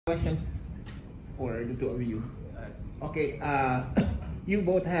Question for the two of you. Okay, you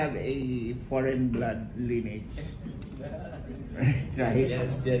both have a foreign blood lineage, right?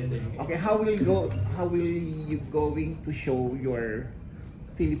 Yes. Okay, how will you going to show your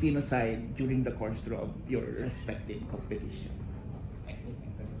Filipino side during the course through of your respective competition? I think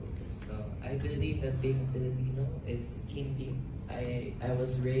I can go first. So I believe that being a Filipino is kindy. I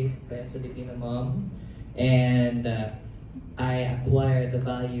was raised by a Filipino mom, and I acquired the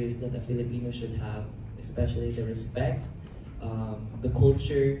values that a Filipino should have, especially the respect, the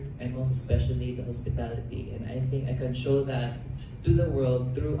culture, and most especially the hospitality. And I think I can show that to the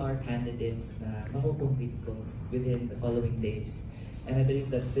world through our candidates na makukumpit ko within the following days. And I believe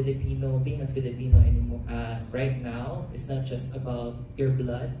that being a Filipino anymore, right now is not just about your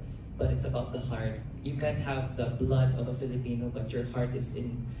blood, but it's about the heart. You can have the blood of a Filipino, but your heart is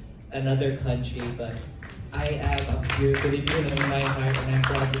in another country. But I am a pure Filipino in my heart, and I'm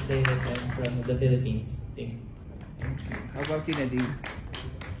proud to say that I'm from the Philippines. Thank you. How about you, Nadim?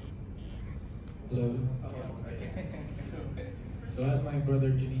 Hello. So as my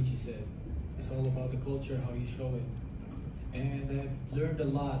brother Junichi said, it's all about the culture, how you show it. And I've learned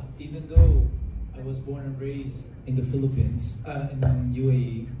a lot, even though I was born and raised in the Philippines, in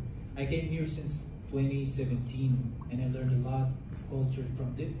UAE. I came here since 2017, and I learned a lot of culture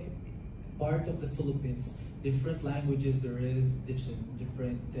from part of the Philippines. Different languages there is,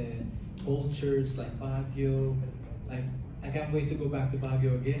 different cultures like Baguio. Like, I can't wait to go back to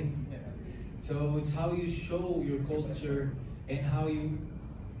Baguio again. So it's how you show your culture and how you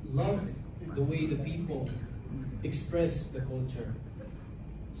love the way the people express the culture.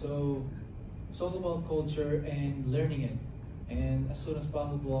 So it's all about culture and learning it. And as soon as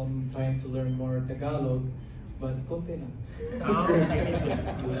possible, I'm trying to learn more Tagalog, but konti lang.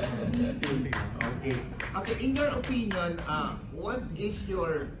 Okay. In your opinion, what is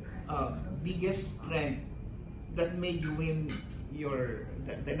your biggest strength that made you win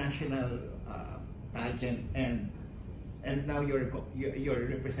the national pageant, and now you're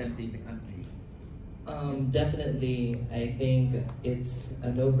representing the country? Definitely, I think it's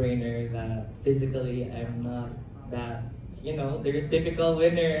a no-brainer that physically I'm not that, the typical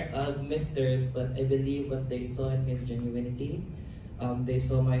winner of Misters, but I believe what they saw in me is genuinity. They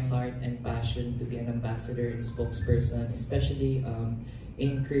saw my heart and passion to be an ambassador and spokesperson, especially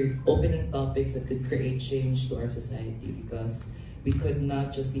in opening topics that could create change to our society, because we could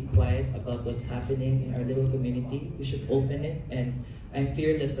not just be quiet about what's happening in our little community. We should open it, and I'm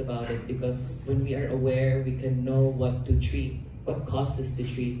fearless about it, because when we are aware, we can know what to treat, what causes to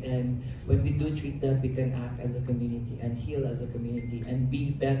treat, and when we do treat that, we can act as a community and heal as a community and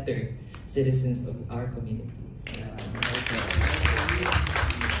be better citizens of our communities.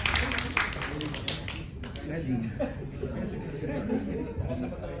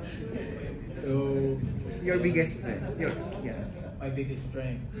 So your biggest strength. My biggest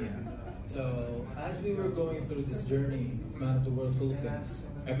strength. Yeah. So as we were going through this journey of Man of the World Philippines,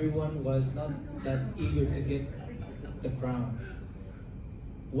 everyone was not that eager to get the crown.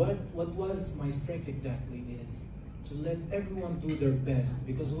 What was my strength exactly is to let everyone do their best,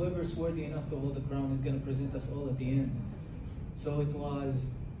 because whoever's worthy enough to hold the crown is going to present us all at the end. So it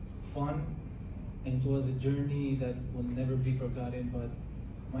was fun, and it was a journey that will never be forgotten, but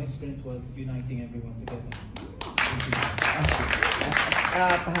my strength was uniting everyone together.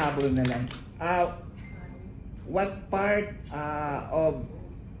 Pahabol na lang. What part of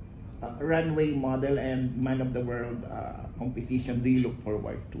Runway Model and Man of the World competition do you look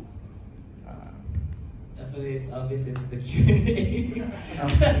forward to? Definitely, it's obvious it's the Q&A.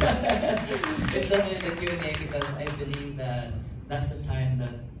 It's definitely the Q&A, because I believe that that's the time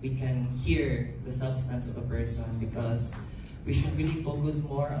that we can hear the substance of a person, because we should really focus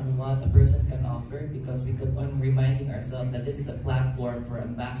more on what a person can offer, because we keep on reminding ourselves that this is a platform for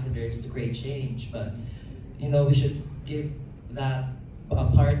ambassadors to create change. But we should give that a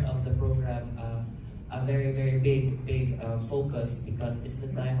part of the program a very, very big focus, because it's the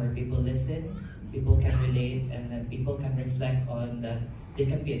time where people listen, people can relate, and then people can reflect on that they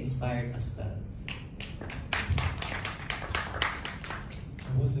can be inspired as well.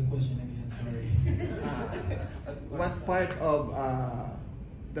 What's the question again? Sorry. What part of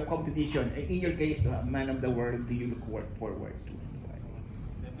the competition, in your case, Man of the World, do you look forward to?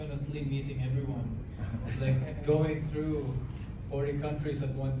 Definitely meeting everyone. It's like going through 40 countries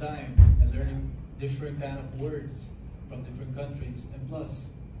at one time and learning different kind of words from different countries. And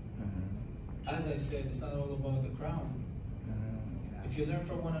plus, as I said, it's not all about the crown. If you learn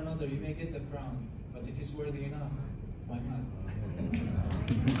from one another, you may get the crown. But if it's worthy enough, why not?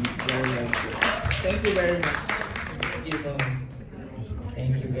 Thank you very much. Thank you so much.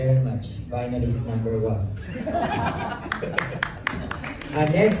 Thank you very much. match. Finalist number 1.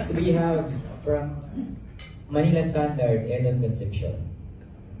 Next, we have from Manila Standard, Edon Concepcion.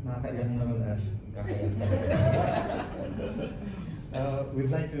 Nakakaiyak naman as.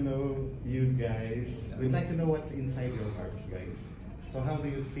 We'd like to know you guys. We'd like to know what's inside your hearts, guys. So how do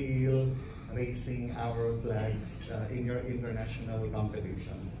you feel raising our flags in your international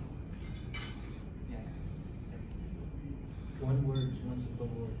competitions? One word, one simple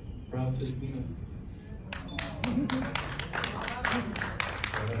word. Proud Filipino.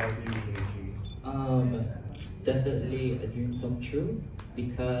 What about you, Junichi? Definitely a dream come true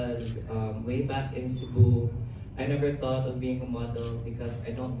because way back in Cebu, I never thought of being a model because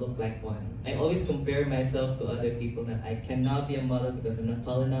I don't look like one. I always compare myself to other people that I cannot be a model because I'm not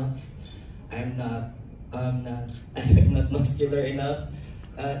tall enough. I'm not muscular enough.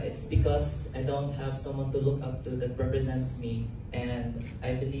 It's because I don't have someone to look up to that represents me, and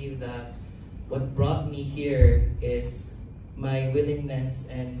I believe that what brought me here is my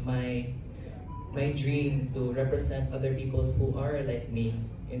willingness and my dream to represent other people who are like me.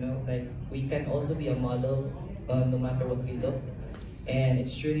 You know, like we can also be a model no matter what we look, and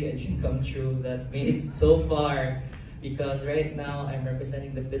it's truly a dream come true that made it so far. Because right now I'm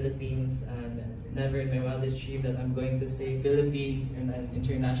representing the Philippines, and never in my wildest dream that I'm going to say Philippines in an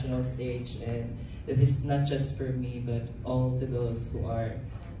international stage. And this is not just for me, but all to those who are,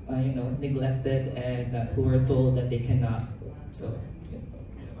 neglected and who are told that they cannot. So.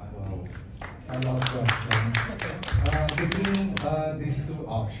 Wow. Follow-up question. Between these two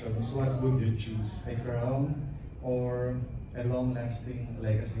options, what would you choose? A crown or a long-lasting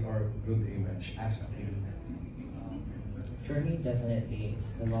legacy or good image as a team? For me, definitely,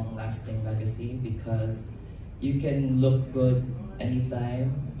 it's the long-lasting legacy because you can look good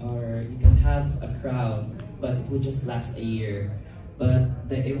anytime, or you can have a crown, but it would just last a year. But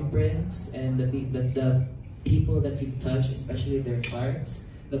the imprints and the people that you touch, especially their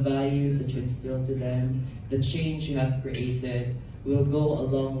hearts, the values that you instill to them, the change you have created, will go a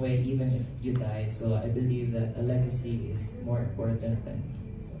long way even if you die. So I believe that a legacy is more important than me.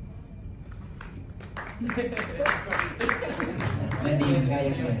 Nadim, kaya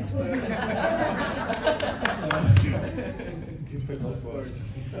mo na. So, of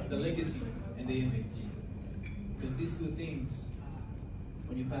course, the legacy and the image. Because these two things,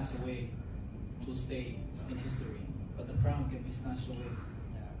 when you pass away, will stay in history. But the crown can be snatched away.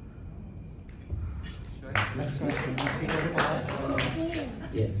 Next question.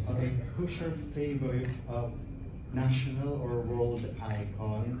 Yes. Okay, who's your favorite national or world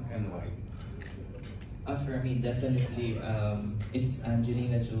icon and why? For me, definitely, it's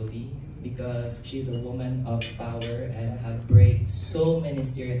Angelina Jolie because she's a woman of power and have break so many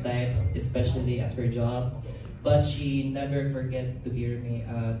stereotypes, especially at her job. But she never forget to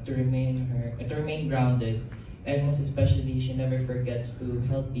remain grounded, and most especially, she never forgets to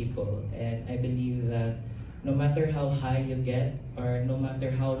help people. And I believe that no matter how high you get or no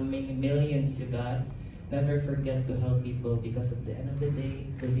matter how many millions you got, never forget to help people because at the end of the day,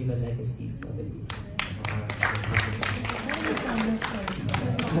 you leave a legacy for the people.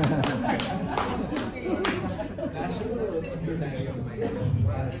 National or international?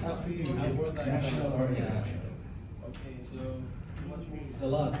 It's up to you. National or international? Okay, so it's a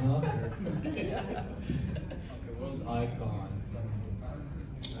lot, huh? Okay, world icon.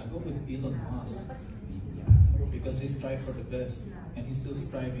 I go with Elon Musk because he strives for the best, and he's still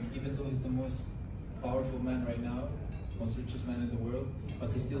striving, even though he's the most powerful man right now, most richest man in the world,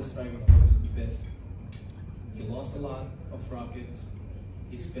 but he's still striving for the best. He lost a lot of rockets,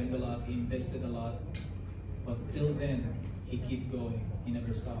 he spent a lot, he invested a lot, but till then, he keep going, he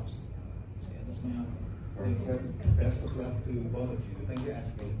never stops. So yeah, that's my answer. Perfect. Best of luck to both of you. Thank you,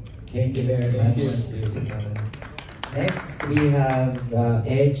 Ashley. Thank you very much. Next, we have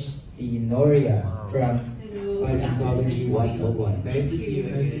Edge Tenoria from Eventologie 101. Nice to see you.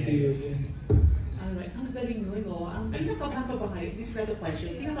 Nice to see you again. Alright, ang galing nun, no? Ang pinakabahan ka ba kayo? This kind of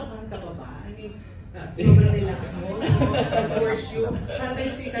question, pinakabahan ka ba ba? I mean, sobrang relax mo. Of course, you. Parang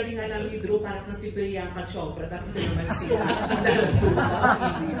kayo sabi nga namin ni Drew, parang kang si Priyanka Chopra, tapos hindi naman sila.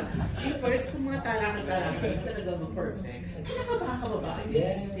 Yung first, kung mga tarakad-tarakad, hindi talaga ma-perfect. Pinakabahan ka ba ba? I mean,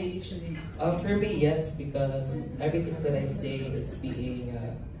 Yes. stage. For me, yes, because everything that I say is being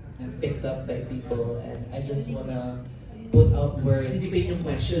picked up by people, and I just wanna put out words. Hindi ba yun yung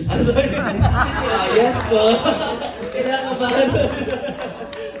question? Yes po. Kinakabahan.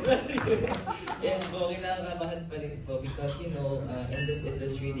 Yes po, kinakabahan pa rin po because in this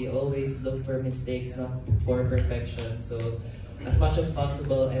industry, they always look for mistakes, not for perfection. So as much as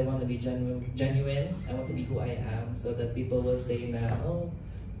possible, I want to be genuine. I want to be who I am so that people will say na, oh,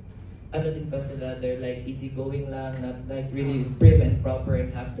 ano din pa sila, they're like easygoing lang, not like really prim and proper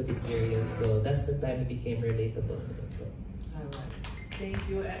and have to be serious. So that's the time it became relatable. Alright. Thank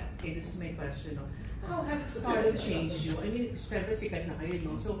you. Okay, this is my question. No? How has stardom changed you? I mean, syempre sikat na kayo,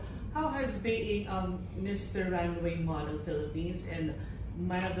 no? So, how has being Mr. Runway Model Philippines and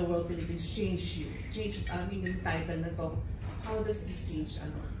Man of the World Philippines changed you? Changed, I mean, yung title na to, how does this change,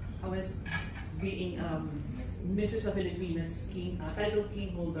 how has being Mrs. of Filipinas title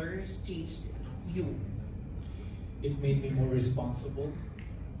king holders changed you? It made me more responsible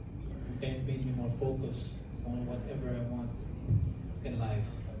and made me more focused on whatever I want in life.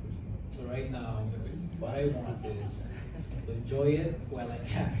 So right now, what I want is to enjoy it while I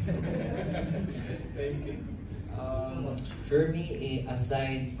can. Thank you. For me,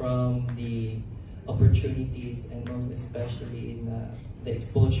 aside from the opportunities and most especially in the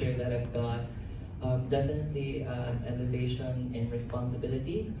exposure that I've got, definitely an elevation in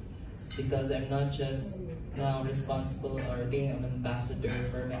responsibility, because I'm not just now responsible or being an ambassador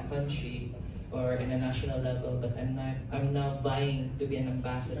for my country or in a national level, but I'm now vying to be an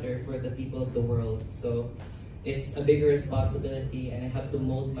ambassador for the people of the world. So it's a bigger responsibility, and I have to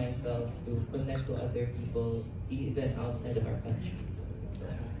mold myself to connect to other people even outside of our country.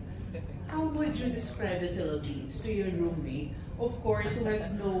 How would you describe the Philippines to your roommate, of course, who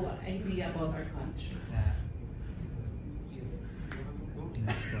has no idea about our country?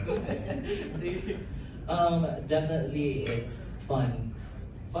 Definitely it's fun.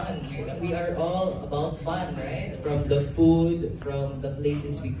 We are all about fun, right? From the food, from the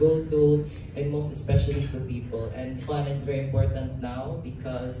places we go to, and most especially to people. And fun is very important now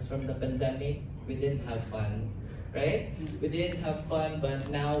because from the pandemic, we didn't have fun, right? We didn't have fun,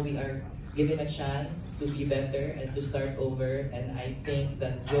 but now we are given a chance to be better and to start over. And I think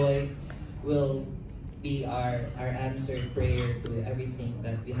that joy will be our answered prayer to everything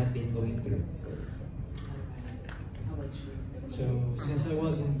that we have been going through. So. How about you? So since I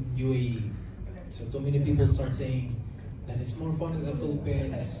was in UAE, so too many people start saying that it's more fun in the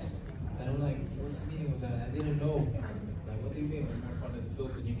Philippines. And I'm like, what's the meaning of that? I didn't know. Like, what do you mean more fun in the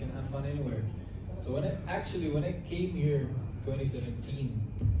Philippines? You can have fun anywhere. So when I came here 2017,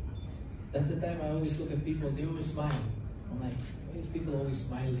 that's the time I always look at people, they always smile. I'm like, why is people always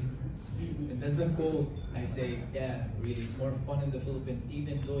smiling? And that's a quote. I say, yeah, really, it's more fun in the Philippines.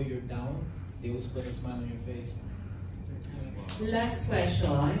 Even though you're down, they always put a smile on your face. Last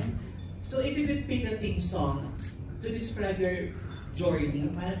question. So if you could pick a theme song to describe your journey,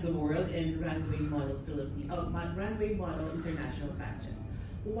 Man of the World and Runway Model Runway Model International Pageant,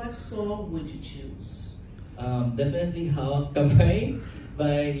 what song would you choose? Definitely Hawak Kamay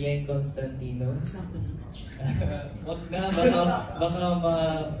by Yang Constantino. Wag na, baka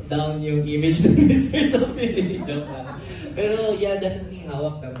ma-down yung image ng Mr. Sophie. Joke lang. Pero yeah, definitely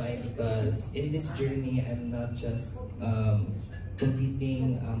Hawak Kamay, because in this journey, I'm not just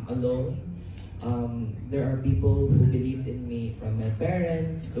competing alone. There are people who believed in me, from my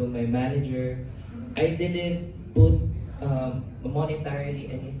parents to my manager. I didn't put monetarily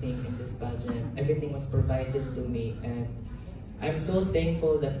anything in this pageant. Everything was provided to me, and I'm so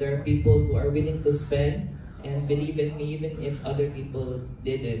thankful that there are people who are willing to spend and believe in me even if other people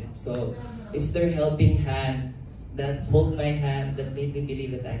didn't. So it's their helping hand that hold my hand, that made me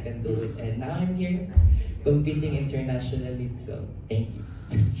believe that I can do it. And now I'm here competing internationally. So thank you.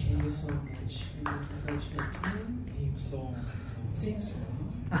 Thank you so much. Theme song. Theme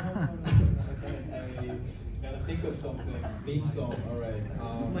song. I gotta think of something. Theme song, alright.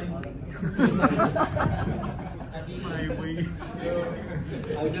 So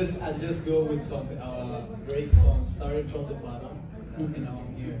I'll just go with something. Drake song, Started From the Bottom, and now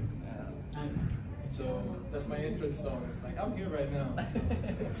I'm here. So that's my entrance song. It's like, I'm here right now.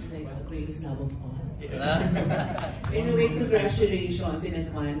 It's like the greatest love of all. Anyway, congratulations in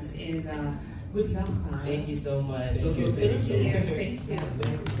advance, and good luck. Thank you so much. Thank you. Thank you.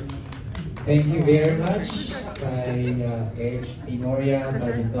 Thank you very much by H. Tenoria,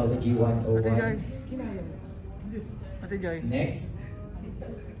 Eventologie 101. Ate Joy. Next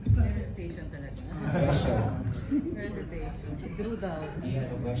Presentation talaga. question. Presentation. Drew daw. Do you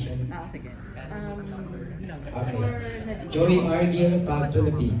have a question? Sige. No. Okay. For Nadim. Joy Argil from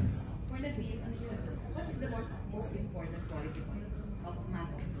Philippines. For Nadim, what is the most important quality of man?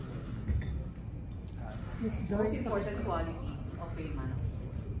 Most important quality of a man?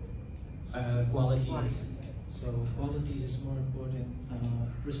 Qualities. So qualities is more important.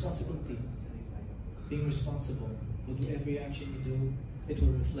 Responsibility. Being responsible. With every action you do, it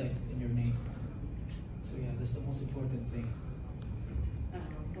will reflect in your name. So yeah, that's the most important thing. For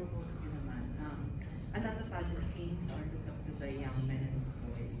both of you naman, a lot of pageant kings are look up to the young men and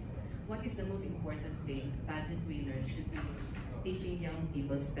boys. what is the most important thing pageant winners should be teaching young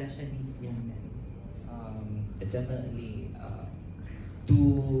people, especially young men? Definitely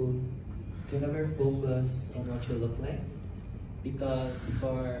to never focus on what you look like, because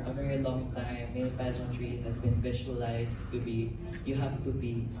for a very long time male pageantry has been visualized to be, you have to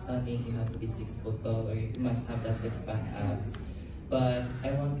be stunning, you have to be 6 foot tall, or you must have that six-pack abs. But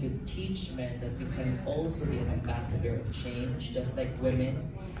I want to teach men that we can also be an ambassador of change, just like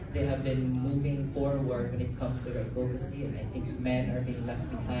women. They have been moving forward when it comes to their advocacy, and I think men are being left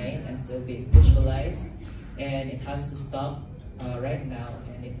behind and still being visualized. And it has to stop right now,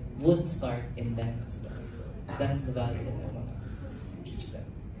 and it would start in them as well. So that's the value that I want to teach them.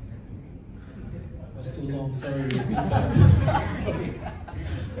 It was too long, sorry, repeat that. Sorry.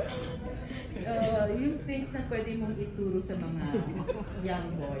 Yung things na pwede mong ituro sa mga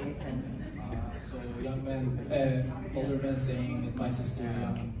young boys and So young men, older men saying advices to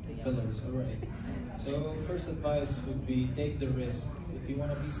young fellows, alright. So first advice would be take the risk. If you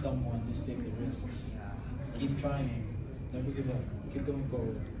want to be someone, just take the risk. Keep trying, never give up, keep going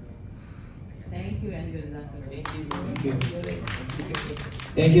forward. thank you and good luck. Thank you so much. Thank you.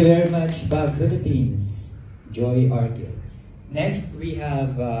 Thank you very much, Bob Philippines, Joy Argil. Next, we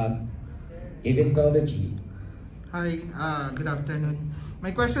have Eventologie. Hi, good afternoon.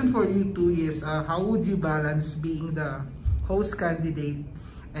 My question for you two is, how would you balance being the host candidate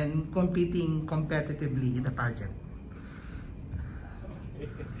and competing competitively in the pageant?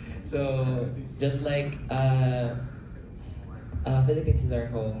 So just like Philippines is our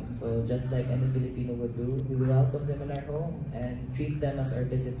home, so just like any Filipino would do, we welcome them in our home and treat them as our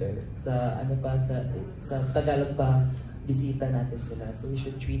visitor. Sa ano pa sa Tagalog pa, bisita natin sila. So we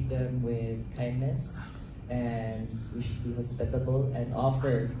should treat them with kindness, and we should be hospitable and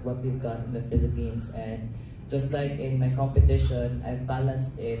offer what we've got in the Philippines. And just like in my competition, I've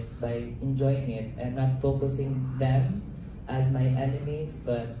balanced it by enjoying it and not focusing them as my enemies,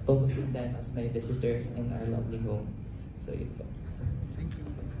 but focusing them as my visitors in our lovely home. So yun po. Thank you.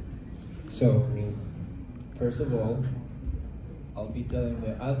 So, first of all, I'll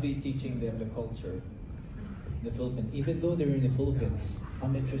be teaching them the culture in the Philippines. Even though they're in the Philippines,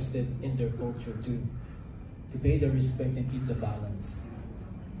 I'm interested in their culture too, to pay the respect and keep the balance.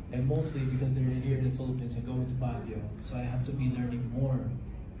 And mostly because they're here in the Philippines and going to Baguio, so I have to be learning more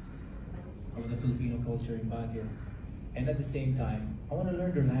of the Filipino culture in Baguio. And at the same time, I want to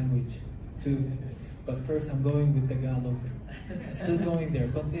learn their language too. But first, I'm going with Tagalog. Still going there.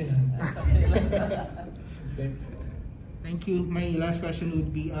 Konti lang. Thank you. My last question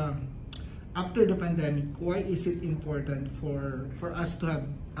would be, after the pandemic, why is it important for us to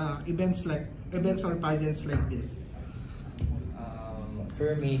have events or pageants like this?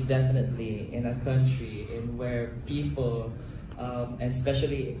 For me, definitely in a country in where people, and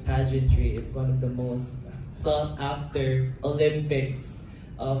especially pageantry, is one of the most sought after Olympics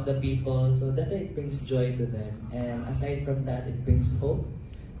of the people. So definitely it brings joy to them. And aside from that, it brings hope.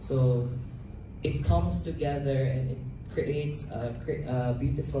 So it comes together and it creates a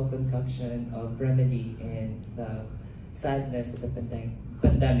beautiful concoction of remedy in the sadness that the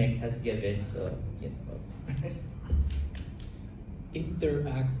pandemic has given. So, you know.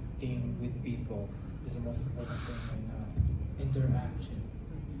 Interacting with people is the most important thing right now. Interaction.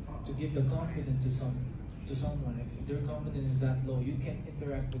 To give the confidence to someone. If their confidence is that low, you can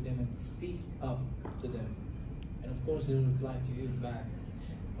interact with them and speak up to them. And of course, they'll reply to you back.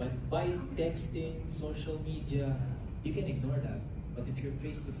 But by texting, social media, you can ignore that. But if you're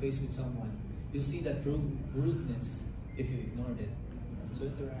face to face with someone, you'll see that rudeness if you ignored it.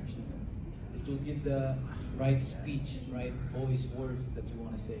 So interaction. It will give the right speech, right voice, words that you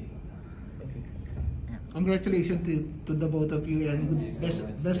want to say. Thank you. Yeah. Congratulations to the both of you and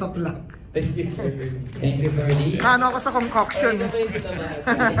best of luck. Thank you, sir. Thank you, Ferdy. Ano ako sa concoction? Ay,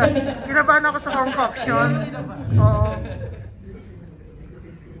 Kinabahan ako sa concoction. Oo.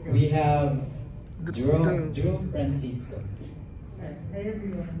 We have Drew Francisco. Hi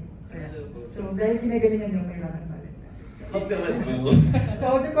everyone. So dahil ginagalingan nyo, kailangan balik.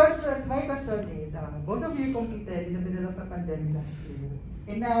 So my question is, both of you competed in the middle of the pandemic last year.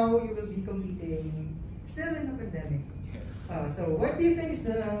 And now you will be competing still in the pandemic. So what do you think is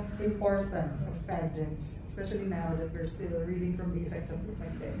the importance of pageants, especially now that we're still reeling from the effects of the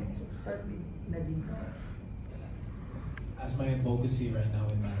pandemic? So start with Nadine. As my advocacy right now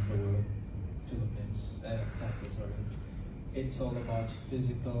in World Philippines, it's all about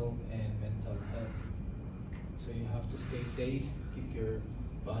physical and mental health. So you have to stay safe, keep your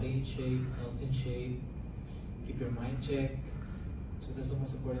body in shape, health in shape, keep your mind checked. So that's the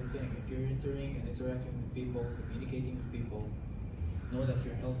most important thing. If you're entering and interacting with people, communicating with people, know that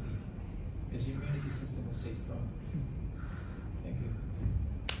you're healthy. because your immunity system will stay strong. Thank you.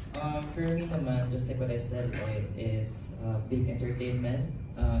 For me naman, just like what I said, is big entertainment,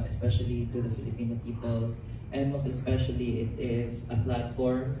 especially to the Filipino people. And most especially, it is a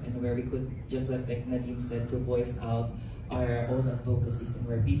platform and where we could, just like Nadim said, to voice out our own advocacies and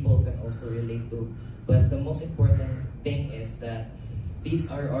where people can also relate to. But the most important thing is that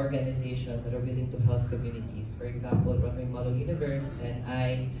these are organizations that are willing to help communities. For example, Runway Model Universe, and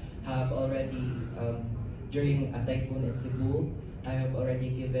I have already, during a typhoon in Cebu, I have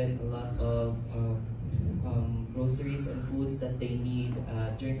already given a lot of groceries and foods that they need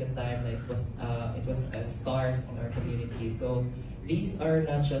during the time that it was scarce in our community. So these are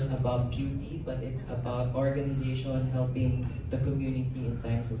not just about beauty, but it's about organization helping the community in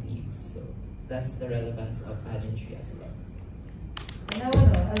times of needs. So that's the relevance of pageantry as well. And now,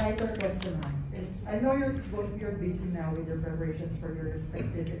 a lighter question is, I know you're busy now with your preparations for your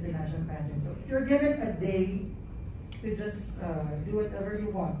respective international pageants. So if you're given a day to just do whatever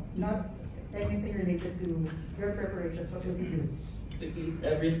you want, not anything related to your preparations, what would you do? To eat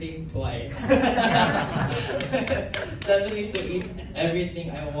everything twice. Definitely to eat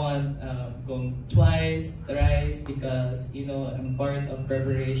everything I want, going twice, thrice, because I'm part of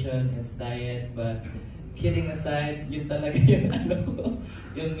preparation is diet, but kidding aside, yun talaga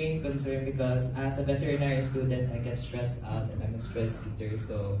yung main concern, because as a veterinary student, I get stressed out and I'm a stress eater.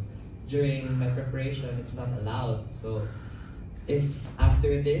 So during my preparation, it's not allowed. So if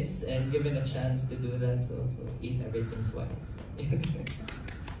after this and given a chance to do that, so eat everything twice.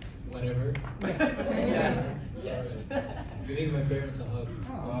 Whatever. Yeah. Yes. Giving my parents a hug.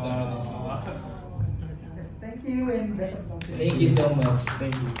 I'm done with this. Thank you and best of luck. Thank you so much.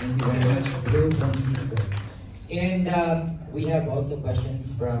 Thank you. Thank you very much, Drew Francisco. And we have also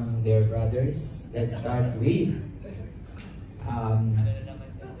questions from their brothers. Let's start with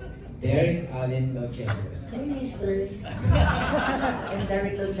Derek Allen Lochego. Hi, misters. I'm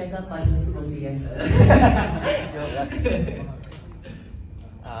Derek Lochego, pageant enthusiast.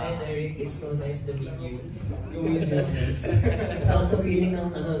 Hi Derek, it's so nice to meet you. Who is yours? It sounds appealing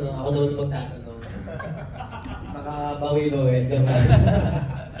ng ako naman magtatanong. Makabawi-bawi.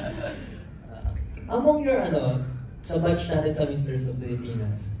 Among your sa batch natin sa Misters of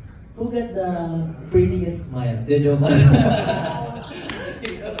Filipinas, who got the prettiest smile? De joke.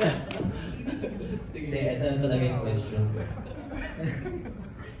 Sige, ito na talaga yung question ko.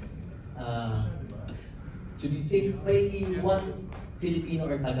 If may one Filipino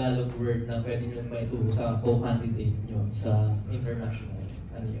or Tagalog word na pwede nyo maituro sa co-candidate nyo sa international,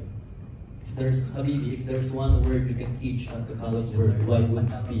 ano yun? If there's one word you can teach on Tagalog word, why would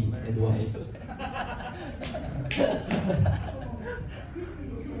it be and why?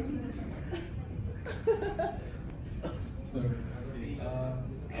 Sorry.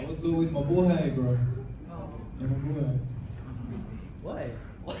 I would go with mabuhay, bro. Mabuhay. Why?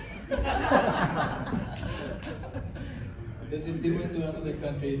 Because if they went to another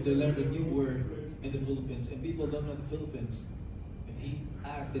country, if they learned a new word in the Philippines, and people don't know the Philippines, if he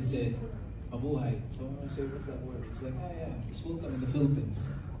acted and said, mabuhay, someone would say, what's that word? It's like, oh yeah, it's welcome in the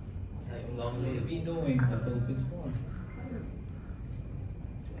Philippines. They'll be knowing the Philippines more.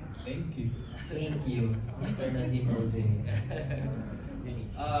 Thank you. Thank you, Mr. Nadim ELZEIN.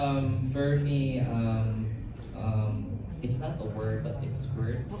 For me, it's not a word, but it's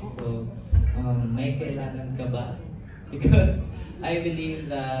words. So, may kailangan ka ba? Because I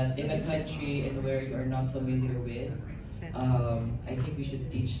believe that in a country and where you are not familiar with, I think we should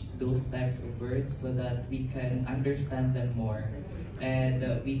teach those types of words so that we can understand them more. And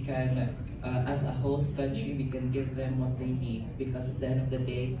we can, as a host country, we can give them what they need, because at the end of the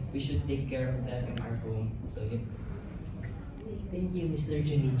day, we should take care of them in our home. So, Thank you, Mr.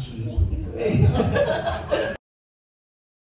 Junichi.